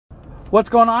What's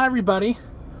going on, everybody?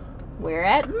 We're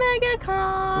at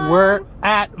Megacon. We're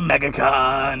at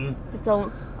Megacon. It's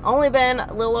only been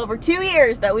a little over 2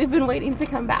 years that we've been waiting to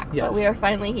come back, Yes. but we are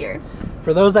finally here.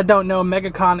 For those that don't know,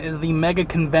 Megacon is the mega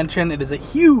convention. It is a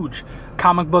huge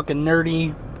comic book and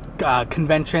nerdy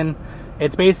convention.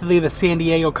 It's basically the San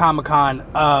Diego Comic-Con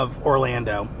of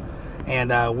Orlando.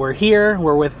 And we're here.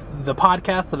 We're with the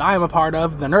podcast that I am a part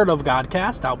of, the Nerd of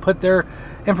Godcast. I'll put their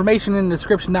information in the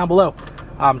description down below.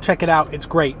 Check it out. It's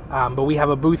great. But we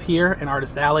have a booth here in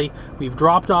Artist Alley. We've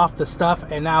dropped off the stuff,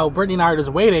 and now Brittany and I are just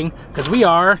waiting because we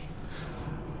are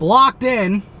blocked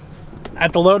in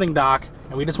at the loading dock,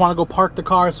 and we just want to go park the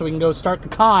car so we can go start the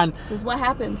con. This is what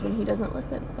happens when he doesn't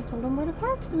listen. I told him where to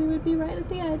park so we would be right at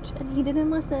the edge, and he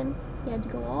didn't listen. He had to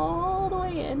go all the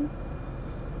way in.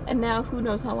 And now who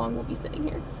knows how long we'll be sitting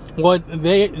here. Well,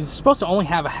 they're supposed to only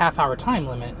have a half-hour time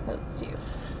limit. Supposed to.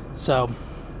 So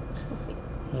We'll see.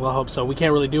 we'll hope so. We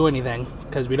can't really do anything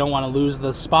because we don't want to lose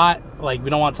the spot. Like, we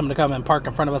don't want someone to come and park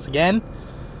in front of us again.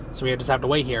 So we just have to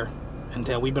wait here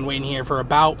until we've been waiting here for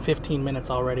about 15 minutes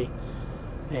already.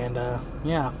 And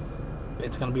yeah,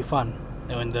 it's going to be fun.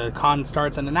 And the con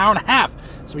starts in an hour and a half.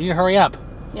 So we need to hurry up.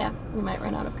 Yeah, we might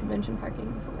run out of convention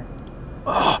parking before.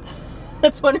 Ugh.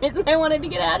 That's one reason I wanted to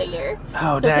get out of here.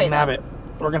 Oh, It's okay, dagnabbit.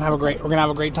 We're gonna have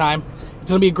a great time. It's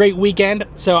gonna be a great weekend.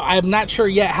 So I'm not sure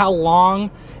yet how long,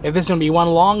 if this is gonna be one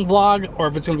long vlog or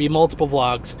if it's gonna be multiple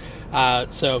vlogs.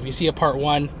 So if you see a part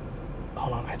one,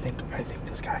 hold on, I think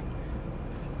this guy,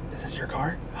 is this your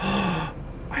car?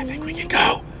 I think we can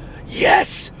go.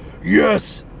 Yes,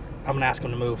 yes. I'm gonna ask him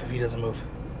to move if he doesn't move.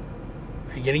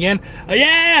 Are you getting in? Oh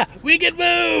yeah, we can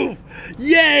move.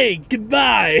 Yay,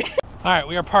 goodbye. All right,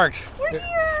 we are parked. We're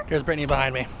here. There's Brittany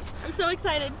behind me. I'm so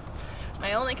excited.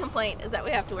 My only complaint is that we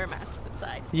have to wear masks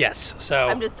inside. Yes, so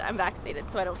I'm vaccinated,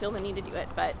 so I don't feel the need to do it,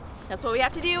 but that's what we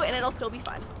have to do, and it'll still be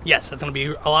fun. yes, it's gonna be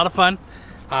a lot of fun.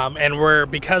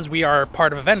 And because we are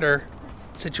part of a vendor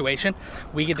situation,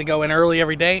 we get to go in early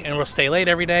every day and we'll stay late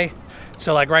every day.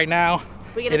 So like right now,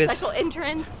 We get a special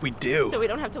entrance. We do. So we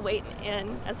don't have to wait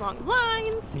in as long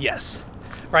lines. Yes.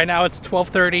 Right now it's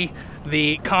 12:30.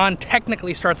 The con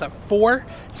technically starts at 4.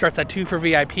 It starts at 2 for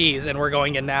VIPs, and we're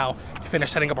going in now to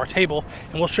finish setting up our table.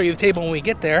 And we'll show you the table when we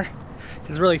get there.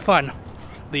 It's really fun.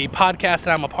 The podcast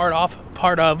that I'm a part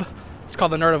of, it's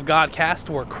called the Nerd of Godcast,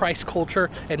 where Christ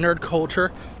culture and nerd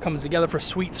culture comes together for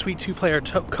sweet 2-player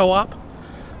co-op.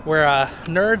 We're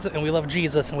nerds and we love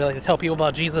Jesus, and we like to tell people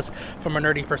about Jesus from a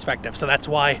nerdy perspective. So that's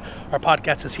why our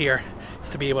podcast is here, is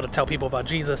to be able to tell people about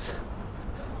Jesus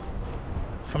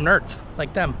from nerds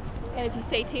like them. And if you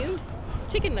stay tuned,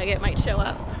 Chicken Nugget might show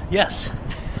up. Yes,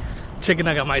 Chicken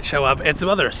Nugget might show up, and some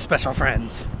other special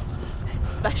friends.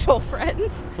 Special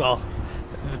friends. Well,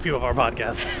 the people of our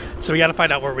podcast. So we got to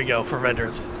find out where we go for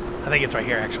vendors. I think it's right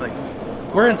here, actually.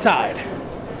 We're inside.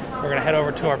 We're gonna head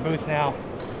over to our booth now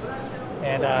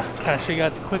and kind of show you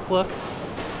guys a quick look.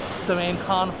 It's the main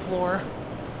con floor.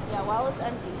 Yeah, while it's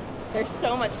empty, there's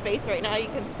so much space right now you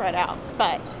can spread out,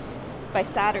 but by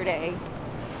Saturday,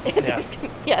 there's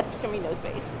gonna be no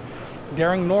space.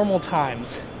 During normal times,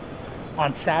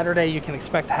 on Saturday, you can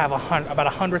expect to have about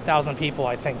 100,000 people,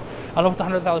 I think. I don't know if it's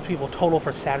 100,000 people total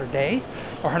for Saturday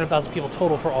or 100,000 people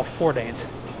total for all 4 days.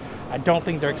 I don't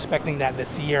think they're expecting that this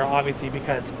year, obviously,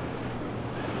 because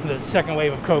the second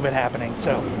wave of COVID happening.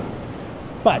 So,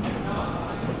 but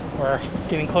we're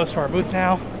getting close to our booth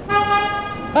now.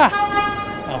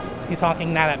 Ah! Oh, he's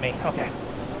honking that at me. Okay.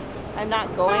 I'm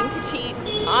not going to cheat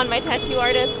on my tattoo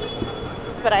artist,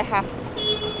 but I have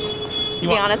to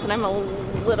be honest, and I'm a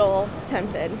little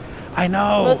tempted. I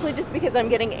know. Mostly just because I'm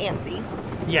getting antsy.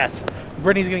 Yes.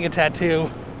 Brittany's getting a tattoo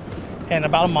in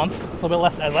about a month. A little bit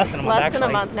less than a month, actually. Less than a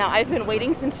month now. I've been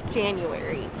waiting since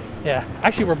January. Yeah.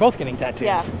 Actually, we're both getting tattoos.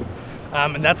 Yeah.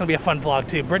 And that's going to be a fun vlog,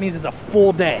 too. Brittany's is a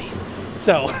full day.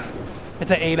 So,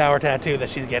 it's an 8-hour tattoo that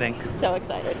she's getting. So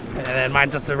excited. And then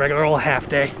mine's just a regular old half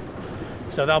day.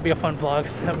 So that'll be a fun vlog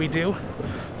that we do.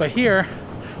 But here,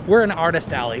 we're in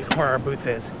Artist Alley, where our booth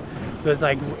is. There's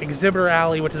like Exhibitor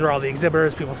Alley, which is where all the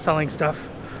exhibitors, people selling stuff.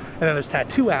 And then there's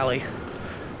Tattoo Alley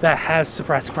that has,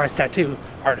 surprise, surprise, tattoo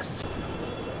artists.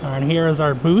 And here is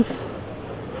our booth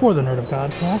for the Nerd of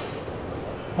Godcast.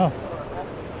 Oh.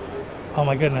 Oh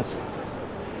my goodness.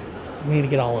 We need to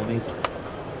get all of these.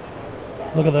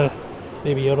 Look at the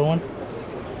Baby Yoda one.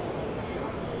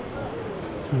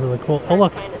 This is really cool. Oh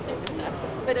look.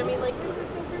 But I mean, like, this is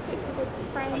so perfect because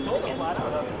it's friends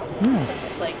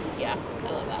against like, yeah,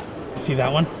 I love that. See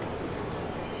that one?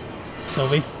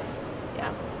 Sylvie?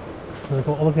 Yeah. Really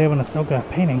cool. Oh, look, they have an Ahsoka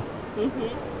painting.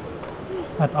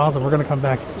 That's awesome. We're going to come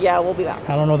back. Yeah, we'll be back.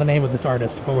 I don't know the name of this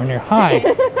artist, but we're near. Hi.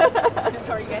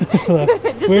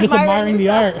 We're just admiring the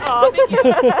art. Oh, thank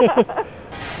you.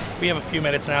 We have a few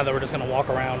minutes now that we're just going to walk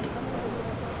around,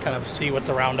 kind of see what's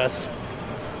around us,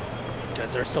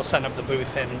 because they're still setting up the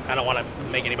booth and I don't want to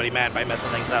make anybody mad by messing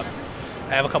things up.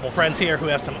 I have a couple friends here who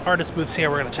have some artist booths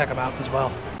here. We're going to check them out as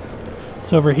well.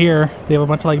 So over here, they have a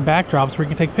bunch of like backdrops where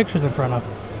you can take pictures in front of.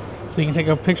 So you can take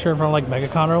a picture in front of like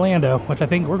Megacon Orlando, which I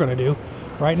think we're going to do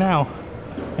right now.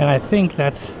 And I think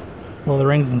that's Lord of the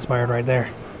Rings inspired right there.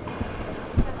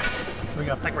 We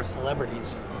got, it's like we're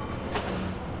celebrities.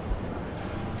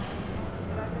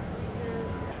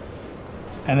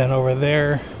 And then over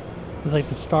there is like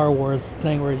the Star Wars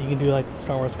thing where you can do like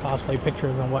Star Wars cosplay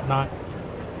pictures and whatnot.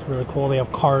 It's really cool. They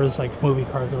have cars, like movie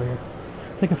cars over here.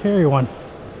 It's like a ferry one.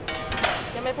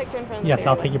 Get my picture in front of the Yes, ferry.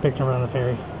 I'll take your picture in front of the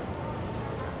ferry.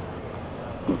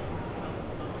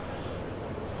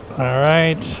 All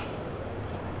right.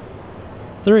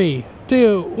 3,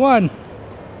 2, 1.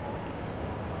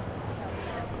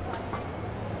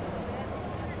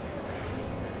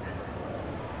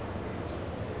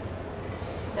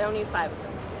 I don't need 5 of those.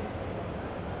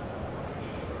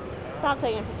 Stop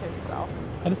taking pictures yourself.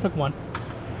 I just took one.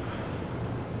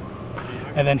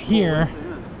 And then here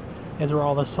is where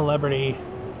all the celebrity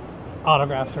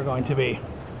autographs are going to be.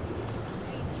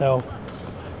 So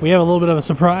we have a little bit of a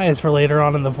surprise for later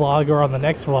on in the vlog or on the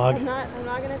next vlog. I'm not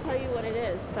going to tell you what it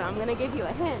is, but I'm going to give you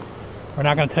a hint. We're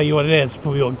not going to tell you what it is,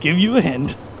 but we will give you a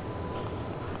hint.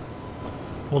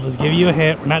 We'll just give you a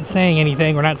hint. We're not saying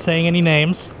anything. We're not saying any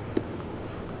names.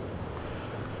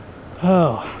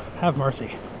 Oh, have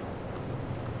mercy.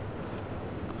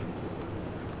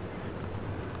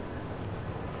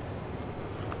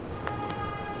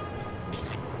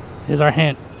 Here's our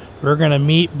hint. We're gonna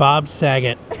meet Bob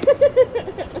Saget.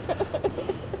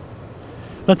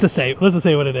 Let's just say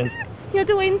what it is. You have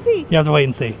to wait and see. You have to wait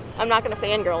and see. I'm not going to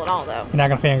fangirl at all, though. You're not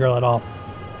gonna fangirl at all.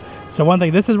 So one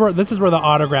thing, this is where the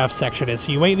autograph section is.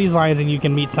 So you wait these lines and you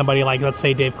can meet somebody like, let's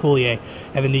say, Dave Coulier,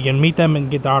 and then you can meet them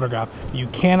and get the autograph. You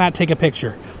cannot take a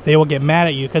picture. They will get mad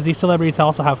at you because these celebrities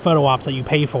also have photo ops that you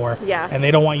pay for. Yeah. And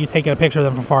they don't want you taking a picture of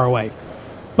them from far away.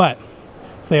 But,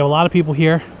 so they have a lot of people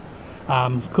here,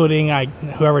 including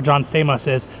whoever John Stamos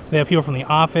is. They have people from The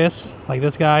Office, like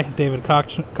this guy, David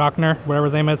Kochner, whatever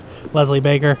his name is, Leslie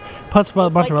Baker, plus a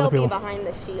bunch of other people. Behind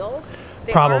the shield.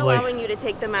 They Probably. are allowing you to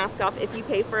take the mask off. If you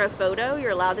pay for a photo,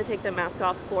 you're allowed to take the mask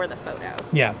off for the photo.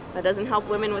 Yeah. That doesn't help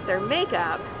women with their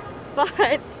makeup,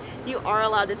 but you are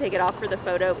allowed to take it off for the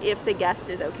photo if the guest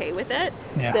is okay with it.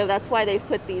 Yeah. So that's why they've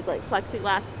put these like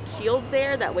plexiglass shields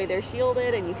there. That way they're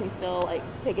shielded and you can still like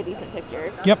take a decent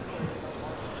picture. Yep.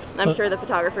 I'm sure the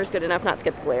photographer's good enough not to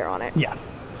get the glare on it. Yeah.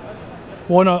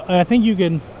 Well, no, I think you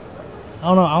can, I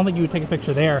don't know, I don't think you would take a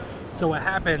picture there. So what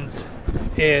happens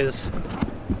is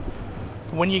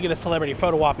when you get a celebrity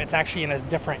photo op, it's actually in a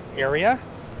different area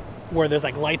where there's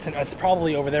like lights, and it's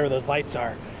probably over there where those lights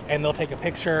are. And they'll take a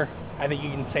picture. I think you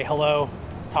can say hello,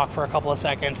 talk for a couple of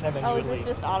seconds, and then you would leave. Is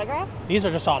this just autographs? These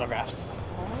are just autographs.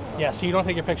 Oh. Yeah, so you don't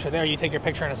take your picture there, you take your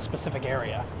picture in a specific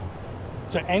area.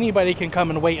 So anybody can come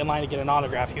and wait in line to get an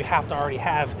autograph. You have to already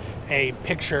have a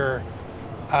picture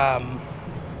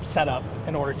set up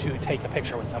in order to take a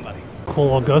picture with somebody.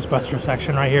 Cool little Ghostbuster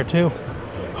section right here too.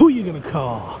 Who are you gonna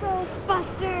call?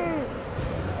 Ghostbusters!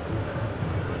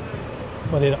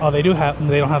 Well, they don't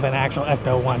have an actual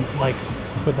Ecto one, like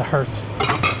with the hearse.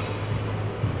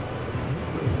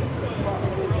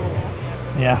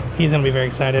 Yeah, he's gonna be very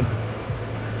excited.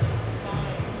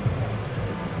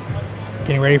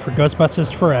 Getting ready for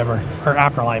Ghostbusters Forever, or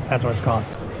Afterlife, that's what it's called.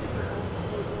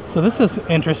 So this is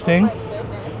interesting.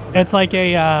 It's like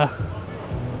a,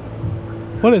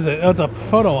 what is it? Oh, it's a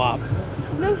photo op.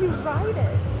 No, you ride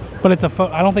it. But it's a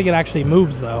I don't think it actually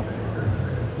moves though.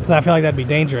 Because I feel like that'd be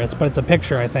dangerous, but it's a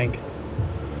picture, I think.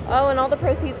 Oh, and all the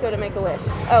proceeds go to Make-A-Wish.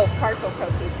 Oh, partial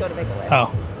proceeds go to Make-A-Wish.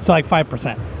 Oh, so like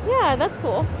 5%. Yeah, that's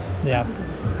cool. Yeah.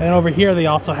 And over here they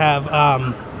also have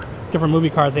different movie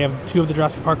cars. They have 2 of the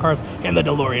Jurassic Park cars and the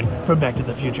DeLorean from Back to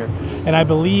the Future. And I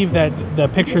believe that the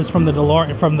pictures from the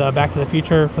DeLorean, from the Back to the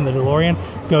Future, from the DeLorean,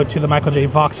 go to the Michael J.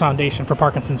 Fox Foundation for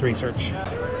Parkinson's research.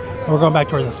 And we're going back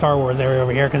towards the Star Wars area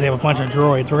over here because they have a bunch of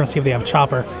droids. We're going to see if they have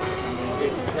Chopper.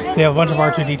 They have a bunch of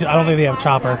R2-D2. I don't think they have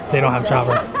Chopper. They don't have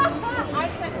Chopper.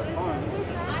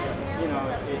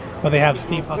 But they have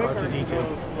steampunk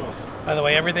R2-D2. By the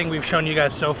way, everything we've shown you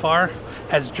guys so far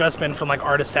has just been from like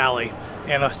Artist Alley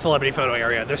and the celebrity photo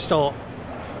area. There's still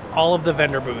all of the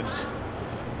vendor booths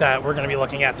that we're going to be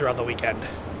looking at throughout the weekend.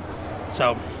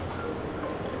 So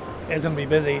it's going to be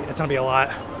busy. It's going to be a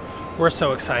lot. We're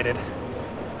so excited.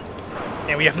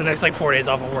 And we have the next like 4 days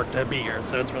off of work to be here,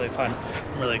 so it's really fun.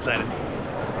 I'm really excited.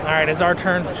 All right, it's our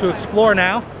turn to explore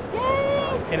now.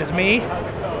 Yay! It is me,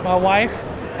 my wife,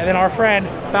 and then our friend,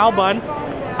 Balbun,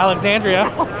 Alexandria.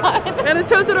 And a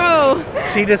Totoro.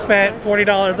 She just spent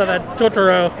 $40 on that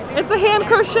Totoro. It's a hand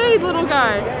crocheted little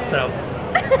guy. So,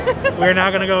 we're now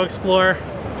gonna go explore.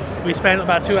 We spent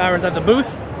about 2 hours at the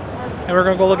booth, and we're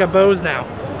gonna go look at bows now.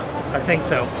 I think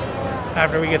so,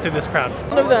 after we get through this crowd.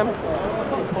 One of them.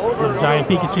 The giant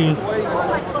Pikachus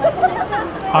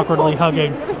awkwardly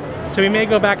hugging. So we may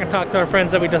go back and talk to our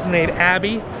friends that we just made.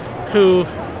 Abby, who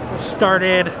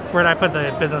started, where did I put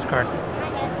the business card?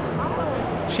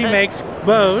 She makes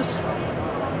bows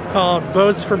called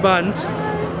Bows for Buns,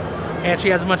 and she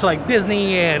has a bunch of like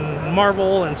Disney and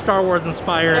Marvel and Star Wars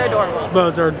inspired. They're adorable.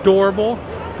 Bows are adorable.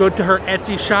 Go to her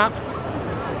Etsy shop,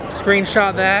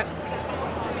 screenshot that,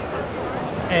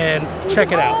 and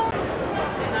check it out.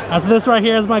 So this right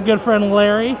here is my good friend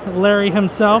Larry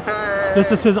himself.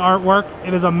 This is his artwork.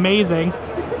 It is amazing.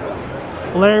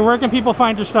 Larry, where can people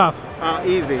find your stuff?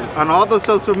 Easy. On all the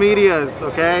social medias,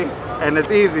 okay? And it's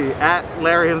easy. At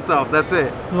Larry himself. That's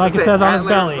it. Like That's it says on his Larry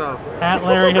belly. himself. At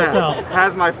Larry himself.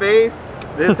 Has my face.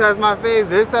 This has my face.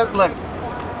 This has, look.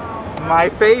 My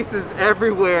face is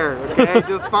everywhere, okay?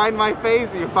 Just find my face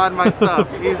and you find my stuff.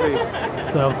 Easy.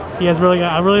 So, he has really,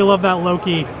 I really love that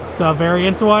Loki, the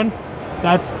variants one.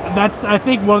 That's I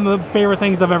think one of the favorite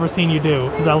things I've ever seen you do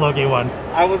is that Loki one.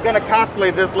 I was gonna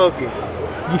cosplay this Loki.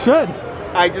 You should.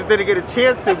 I just didn't get a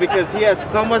chance to because he had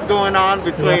so much going on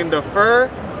between the fur.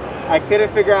 I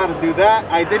couldn't figure out how to do that.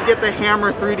 I did get the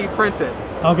hammer 3D printed.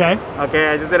 Okay. Okay,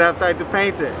 I just didn't have time to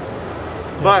paint it.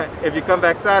 But if you come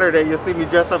back Saturday, you'll see me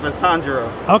dressed up as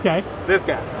Tanjiro. Okay. This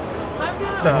guy.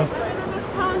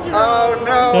 I'm Oh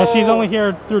no! Yeah, she's only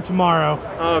here through tomorrow.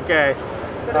 Okay.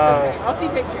 I'll see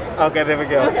pictures. Okay, there we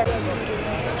go.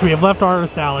 Okay. So we have left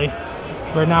Artist Alley.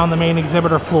 We're now on the main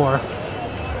exhibitor floor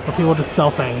where people just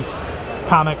sell things.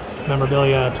 Comics,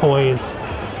 memorabilia, toys,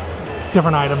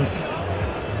 different items.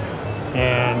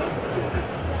 And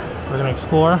we're gonna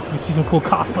explore. You see some cool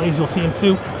cosplays, you'll see them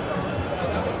too.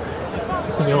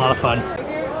 It's gonna be a lot of fun.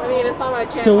 I mean, it's not my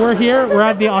channel. So we're here, we're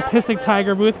at the Autistic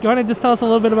Tiger booth. Go ahead and just tell us a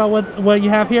little bit about what you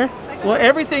have here. Well,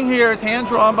 everything here is hand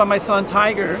drawn by my son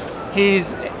Tiger.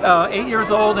 He's 8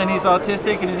 years old and he's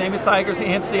autistic, and his name is Tiger,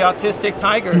 hence the Autistic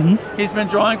Tiger. He's been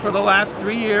drawing for the last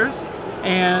 3 years,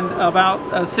 and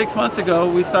about 6 months ago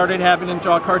we started having him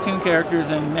draw cartoon characters,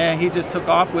 and man, he just took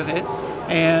off with it.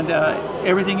 And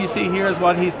everything you see here is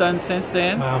what he's done since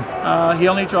then. Wow. He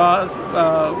only draws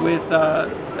with a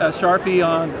Sharpie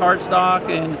on cardstock,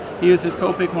 and he uses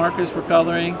Copic markers for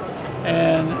coloring.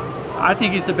 And I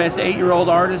think he's the best 8-year-old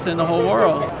artist in the whole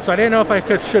world. So I didn't know if I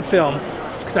should film,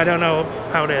 because I don't know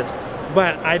how it is.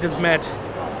 But I just met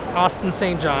Austin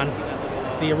St. John,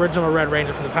 the original Red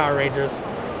Ranger from the Power Rangers.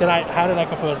 How did I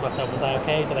compose myself? Was I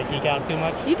okay? Did I geek out too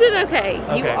much? You did okay.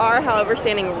 You Okay. are, however,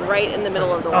 standing right in the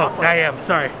middle of the Oh, walkway. I am.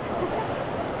 Sorry.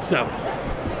 So,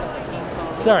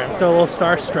 sorry, I'm still a little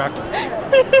starstruck.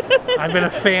 I've been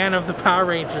a fan of the Power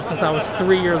Rangers since I was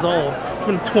 3 years old. It's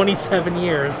been 27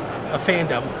 years of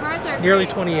fandom, nearly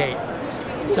 28.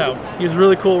 So he was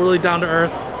really cool, really down to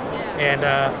earth, and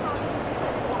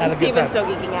had a good time. Steven's still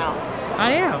geeking out.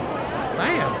 I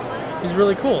am. He's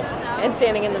really cool. And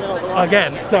standing in the middle of the walkway.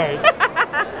 Again, sorry.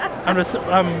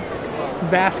 I'm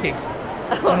basking.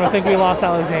 I think we lost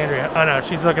Alexandria. Oh no,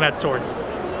 she's looking at swords.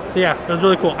 So yeah, it was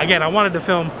really cool. Again, I wanted to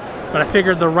film, but I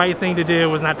figured the right thing to do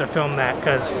was not to film that,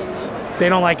 because they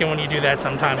don't like it when you do that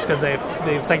sometimes, because they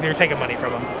think you're taking money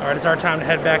from them. All right, it's our time to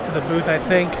head back to the booth, I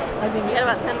think. I think we got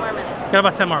about 10 more minutes. Got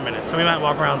about 10 more minutes, so we might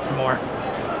walk around some more.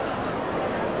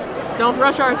 Don't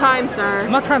rush our time, sir.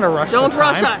 I'm not trying to rush the Don't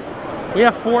rush time. us. We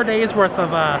have 4 days worth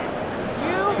of,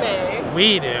 You may.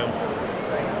 we do.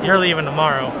 You're leaving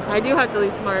tomorrow. I do have to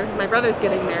leave tomorrow. My brother's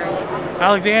getting married.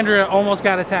 Alexandria almost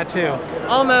got a tattoo.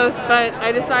 Almost, but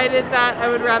I decided that I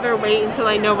would rather wait until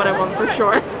I know what I want for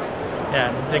sure.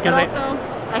 Yeah, because But also,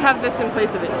 I have this in place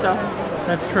of it, so.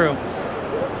 that's true.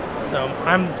 So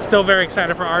I'm still very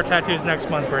excited for our tattoos next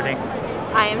month, Brittany.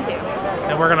 I am too.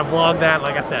 And we're gonna vlog that,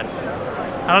 like I said.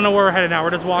 I don't know where we're headed now.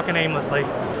 We're just walking aimlessly.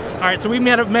 All right, so we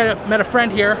met a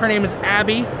friend here. Her name is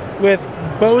Abby with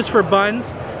Bows for Buns,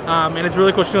 and it's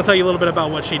really cool. She's gonna tell you a little bit about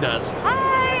what she does. Hi!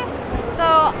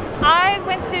 So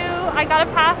I got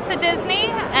a pass to Disney,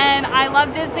 and I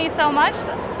love Disney so much,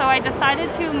 so I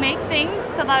decided to make things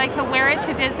so that I could wear it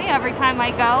to Disney every time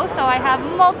I go. So I have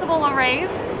multiple arrays.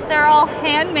 They're all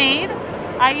handmade.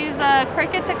 I use a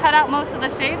Cricut to cut out most of the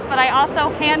shapes, but I also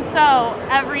hand sew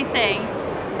everything.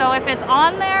 So if it's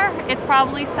on there, it's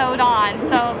probably sewed on.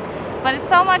 But it's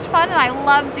so much fun, and I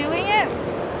love doing it.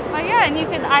 But yeah,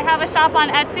 and I have a shop on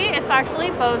Etsy. It's actually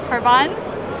Bows for Buns.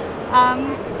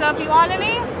 So if you want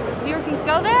any, you can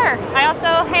go there. I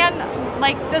also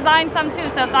design some too,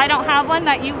 so if I don't have one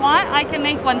that you want, I can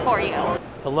make one for you.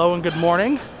 Hello and good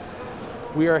morning.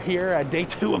 We are here at day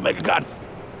 2 of MegaCon.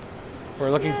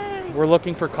 We're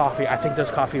looking for coffee. I think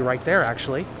there's coffee right there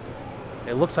actually.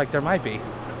 It looks like there might be.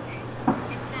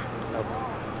 So,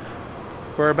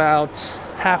 we're about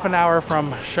half an hour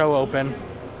from show open.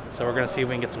 So we're gonna see if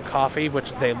we can get some coffee,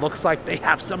 which looks like they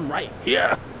have some right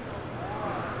here.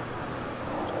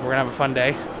 We're gonna have a fun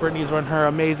day. Brittany's wearing her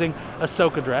amazing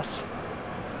Ahsoka dress.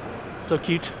 So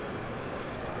cute.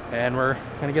 And we're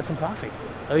gonna get some coffee.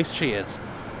 At least she is.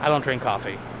 I don't drink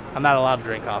coffee. I'm not allowed to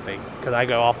drink coffee because I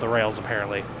go off the rails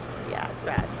apparently. Yeah, it's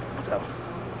bad. So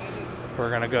we're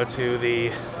gonna go to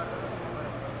the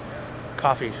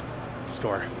coffee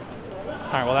store.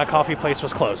 All right, well that coffee place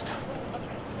was closed.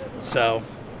 So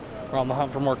we're on the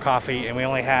hunt for more coffee and we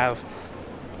only have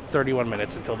 31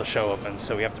 minutes until the show opens,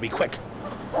 so we have to be quick.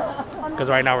 Because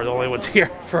right now we're the only ones here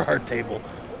for our table.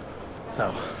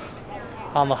 So,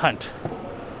 on the hunt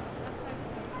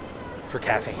for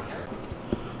caffeine.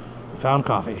 Found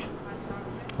coffee.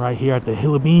 Right here at the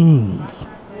Hill of Beans.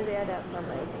 Maybe I'd have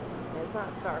something. It's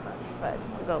not Starbucks, but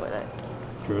we'll go with it.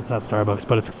 True, it's not Starbucks,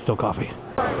 but it's still coffee.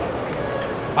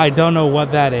 I don't know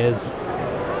what that is,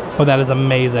 but that is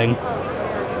amazing.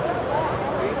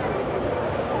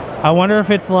 I wonder if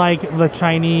it's like the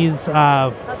Chinese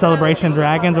Celebration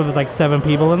Dragons where there's like 7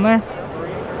 people in there.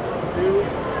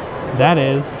 That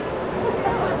is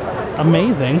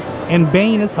amazing. And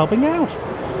Bane is helping out.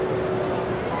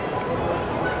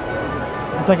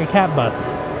 It's like a cat bus.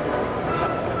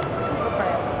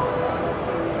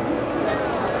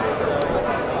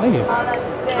 Thank you.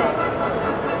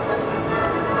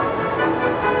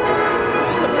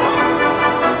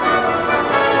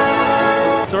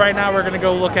 So right now we're gonna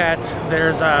go look at,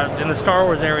 there's in the Star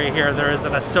Wars area here, there is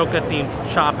an Ahsoka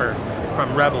themed chopper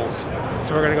from Rebels.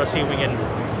 So we're gonna go see if we can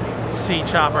see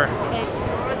Chopper.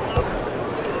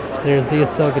 There's the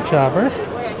Ahsoka chopper.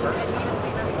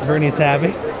 Bernie's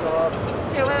happy.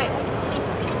 Here, wait.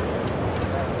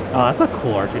 Oh, that's a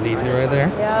cool R2-D2 right there.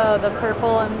 Yeah, the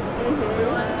purple and...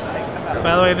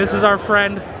 By the way, this is our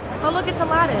friend Oh, look, it's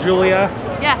Aladdin. Julia,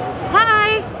 Yes.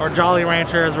 Hi. or Jolly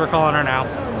Rancher as we're calling her now.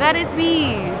 That is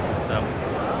me. So,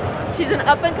 She's an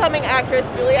up-and-coming actress.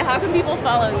 Julia, how can people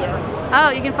follow you? Oh,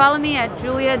 you can follow me at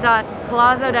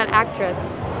julia.palazzo.actress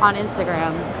on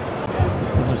Instagram.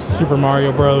 this is Super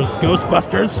Mario Bros.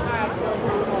 Ghostbusters.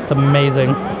 It's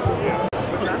amazing.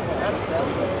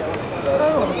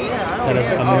 That is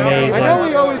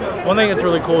amazing. One thing that's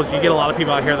really cool is you get a lot of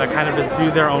people out here that kind of just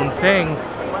do their own thing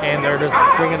and they're just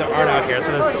bringing their art out here.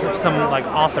 So there's some like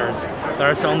authors that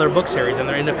are selling their book series and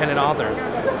they're independent authors.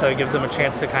 So it gives them a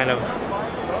chance to kind of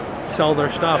sell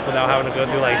their stuff without having to go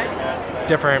through like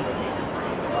different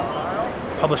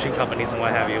publishing companies and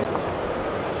what have you.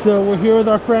 So we're here with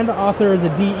our friend, author is a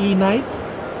D.E. Knight.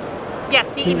 Yes,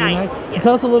 D.E. Knight. So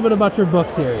tell us a little bit about your book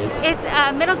series. It's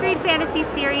a middle grade fantasy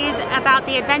series about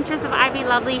the adventures of Ivy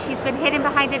Lovely. She's been hidden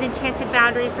behind an enchanted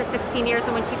boundary for 16 years,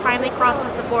 and when she finally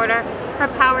crosses the border, her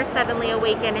powers suddenly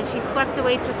awaken, and she's swept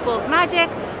away to a school of magic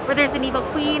where there's an evil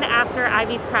queen after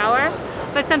Ivy's power.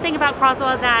 But something about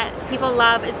Croswell that people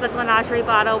love is the Glenagerie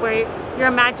bottle, where your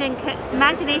imagination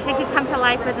can come to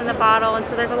life within the bottle, and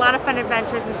so there's a lot of fun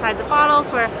adventures inside the bottles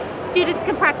where students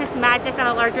can practice magic on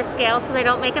a larger scale so they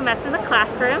don't make a mess in the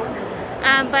classroom.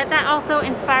 But that also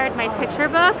inspired my picture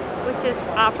book, which is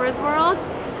Opera's World,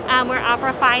 where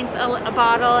Opera finds a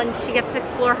bottle and she gets to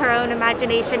explore her own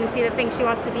imagination and see the things she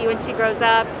wants to be when she grows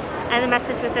up. And the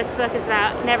message with this book is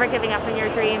about never giving up on your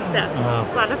dreams, so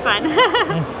a lot of fun.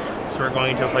 So we're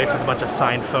going to a place with a bunch of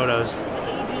signed photos.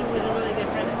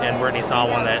 And Brittany saw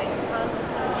one that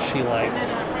she likes.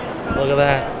 Look at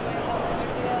that.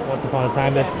 Once Upon a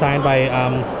Time. That's signed by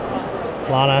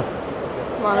Lana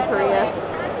Korea.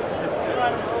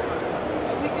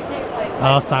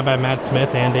 Oh, signed by Matt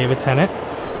Smith and David Tennant.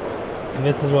 And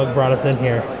this is what brought us in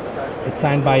here. It's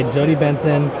signed by Jodie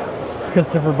Benson,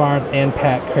 Christopher Barnes, and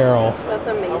Pat Carroll. That's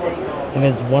amazing. And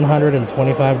it's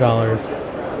 $125.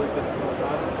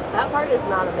 That part is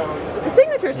not amazing. The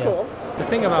signature is cool. The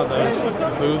thing about those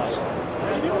booths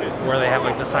where they have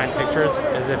like the signed pictures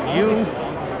is if you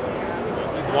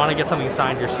want to get something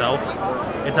signed yourself,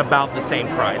 it's about the same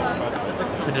price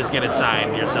to just get it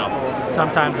signed yourself.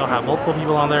 Sometimes they'll have multiple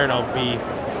people on there and it'll be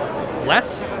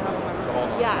less.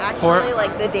 Yeah, actually,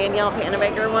 like the Danielle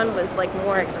Panabaker one was like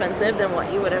more expensive than what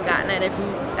you would have gotten it if you,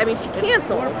 I mean, she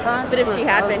canceled, but if she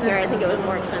had been here, I think it was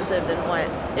more expensive than what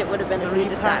it would have been if we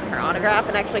just gotten her autograph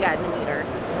and actually gotten to meet her.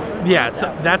 Yeah,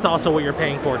 so that's also what you're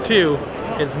paying for too,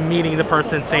 is meeting the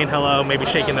person, saying hello, maybe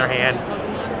shaking their hand.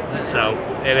 So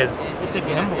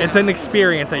it's an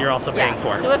experience that you're also paying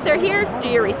for. So if they're here, do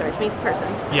your research, meet the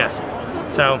person. Yes.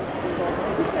 So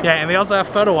yeah, and they also have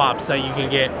photo ops that you can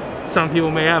get. Some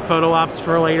people may have photo ops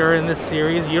for later in this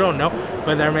series. You don't know,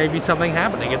 but there may be something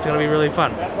happening. It's going to be really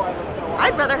fun.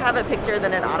 I'd rather have a picture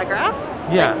than an autograph.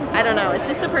 Yeah. Like, I don't know. It's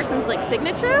just the person's like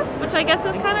signature, which I guess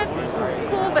is kind of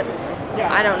cool, but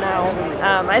I don't know.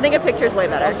 I think a picture's way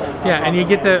better. Yeah, and you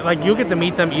get to you'll get to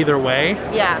meet them either way.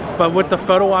 Yeah. But with the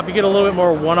photo op, you get a little bit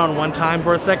more one-on-one time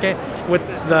for a second. With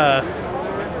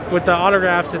the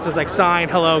autographs, it's just like sign,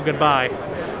 hello, goodbye.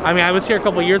 I mean, I was here a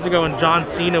couple years ago and John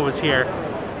Cena was here,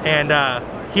 and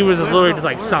he was just literally just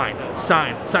like sign.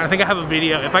 I think I have a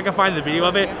video. If I can find the video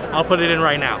of it, I'll put it in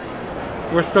right now.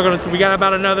 We're still gonna. We got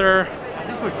about another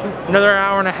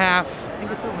hour and a half.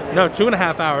 No,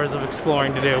 2.5 hours of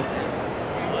exploring to do,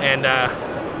 and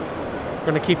we're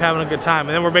gonna keep having a good time.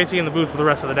 And then we're basically in the booth for the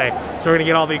rest of the day. So we're gonna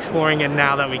get all the exploring in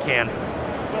now that we can.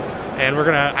 And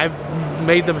I've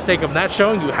made the mistake of not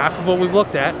showing you half of what we've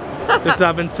looked at because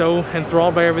I've been so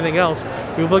enthralled by everything else.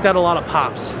 We've looked at a lot of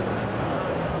pops.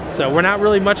 So we're not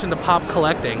really much into pop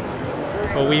collecting,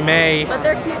 but we may. But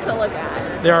they're cute to look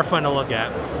at. They are fun to look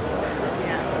at.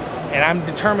 And I'm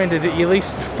determined to at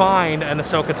least find an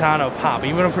Ahsoka Tano pop.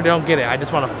 Even if we don't get it, I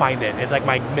just want to find it. It's like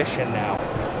my mission now.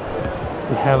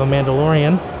 We have a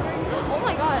Mandalorian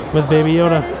with Baby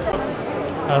Yoda.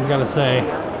 I was gonna say,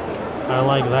 I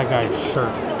like that guy's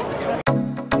shirt.